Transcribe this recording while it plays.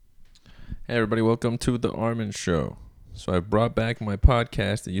Hey everybody, welcome to the Armen Show. So I've brought back my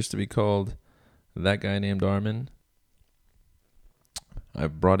podcast. It used to be called That Guy Named Armen.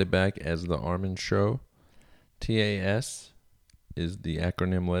 I've brought it back as the Armen Show. TAS is the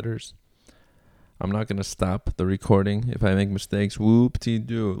acronym letters. I'm not going to stop the recording. If I make mistakes,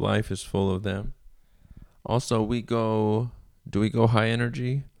 whoop-de-doo. Life is full of them. Also, do we go high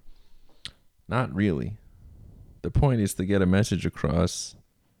energy? Not really. The point is to get a message across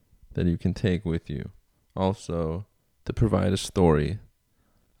that you can take with you. Also, to provide a story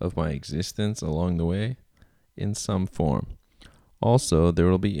of my existence along the way in some form. Also, there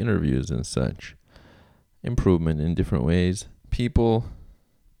will be interviews and such. Improvement in different ways. People,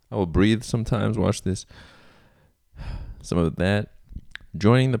 I will breathe sometimes, watch this. Some of that.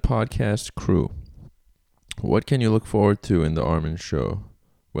 Joining the podcast crew. What can you look forward to in the Armen Show?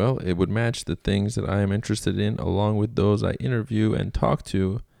 Well, it would match the things that I am interested in along with those I interview and talk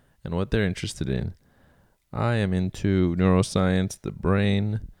to and what they're interested in. I am into neuroscience, the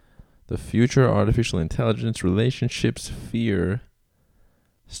brain, the future, artificial intelligence, relationships, fear,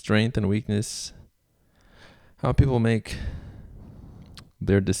 strength and weakness, how people make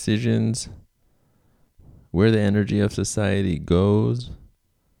their decisions, where the energy of society goes,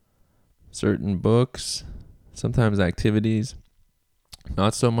 certain books, sometimes activities,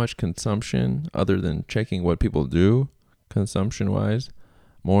 not so much consumption other than checking what people do consumption-wise,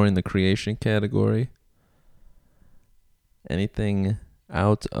 more in the creation category. Anything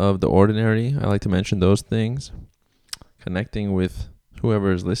out of the ordinary, I like to mention those things. Connecting with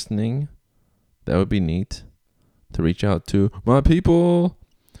whoever is listening, that would be neat to reach out to my people.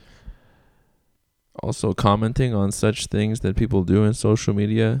 Also commenting on such things that people do in social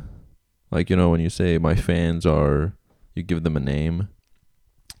media. Like, when you say my fans are, you give them a name.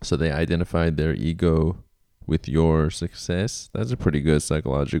 So they identified their ego with your success. That's a pretty good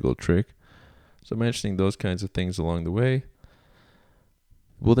psychological trick. So mentioning those kinds of things along the way.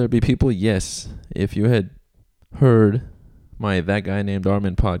 Will there be people? Yes. If you had heard my That Guy Named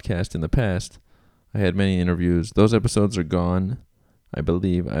Armen podcast in the past, I had many interviews. Those episodes are gone. I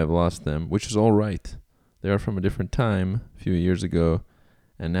believe I have lost them, which is all right. They are from a different time, a few years ago,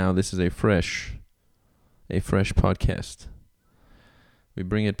 and now this is a fresh podcast. We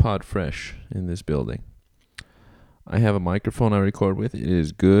bring it pod fresh in this building. I have a microphone I record with. It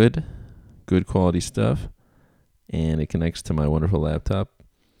is good quality stuff, and it connects to my wonderful laptop.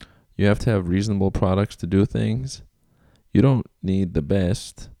 You have to have reasonable products to do things. You don't need the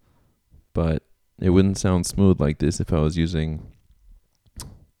best, but it wouldn't sound smooth like this if I was using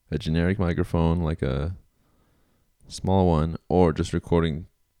a generic microphone, like a small one, or just recording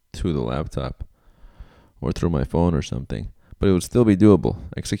to the laptop or through my phone or something. But it would still be doable.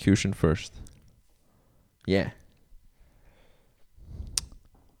 Execution first. Yeah.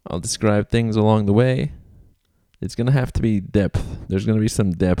 I'll describe things along the way. It's going to have to be depth. There's going to be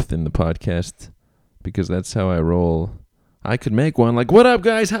some depth in the podcast because that's how I roll. I could make one like, what up,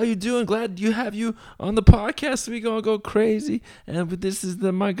 guys? How you doing? Glad you have you on the podcast. We going to go crazy. And this is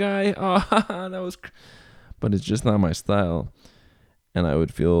my guy. Oh, that was... But it's just not my style. And I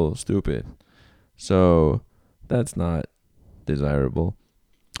would feel stupid. So that's not desirable.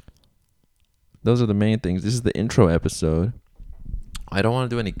 Those are the main things. This is the intro episode. I don't want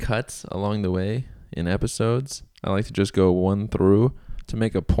to do any cuts along the way in episodes. I like to just go one through to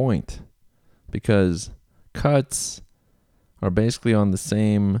make a point, because cuts are basically on the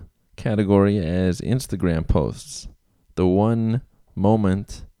same category as Instagram posts. The one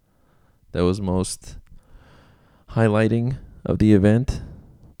moment that was most highlighting of the event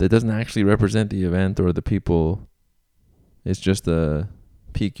that doesn't actually represent the event or the people. It's just a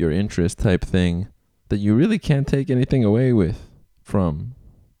pique your interest type thing that you really can't take anything away from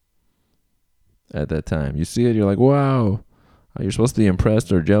at that time. You see it, you're like, wow, you're supposed to be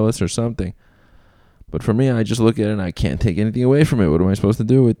impressed or jealous or something. But for me, I just look at it and I can't take anything away from it. What am I supposed to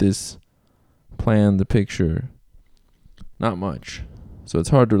do with this plan, the picture? Not much. So it's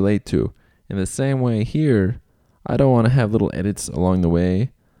hard to relate to. In the same way here, I don't want to have little edits along the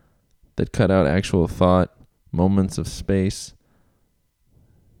way that cut out actual thought, moments of space,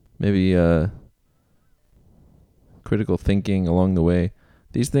 maybe critical thinking along the way.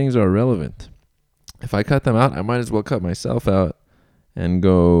 These things are relevant. If I cut them out, I might as well cut myself out and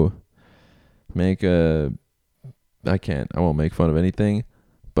go make I won't make fun of anything,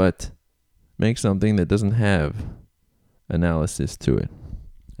 but make something that doesn't have analysis to it.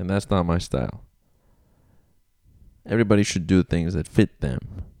 And that's not my style. Everybody should do things that fit them.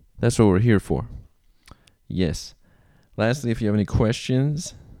 That's what we're here for. Yes. Lastly, if you have any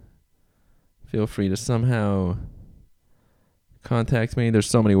questions, feel free to somehow contact me. There's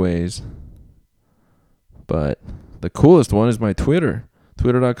so many ways. But the coolest one is my Twitter.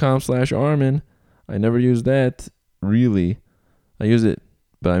 Twitter.com/Armen. I never use that, really. I use it,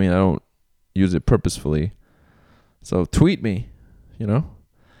 but I mean, I don't use it purposefully. So tweet me,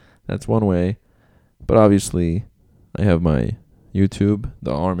 That's one way. But obviously, I have my YouTube,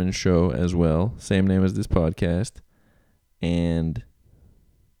 The Armen Show, as well. Same name as this podcast. And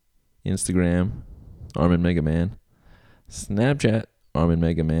Instagram, Armen Mega Man. Snapchat, Armen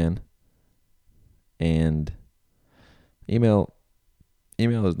Mega Man. And email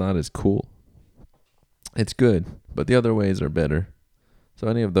is not as cool. It's good, but the other ways are better. So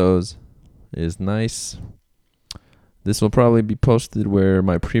any of those is nice. This will probably be posted where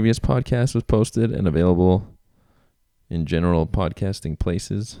my previous podcast was posted and available in general podcasting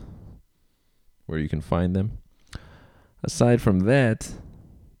places where you can find them. Aside from that,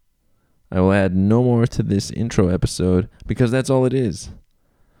 I will add no more to this intro episode because that's all it is.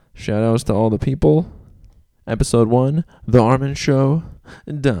 Shout outs to all the people. Episode 1, The Armen Show,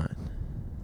 done.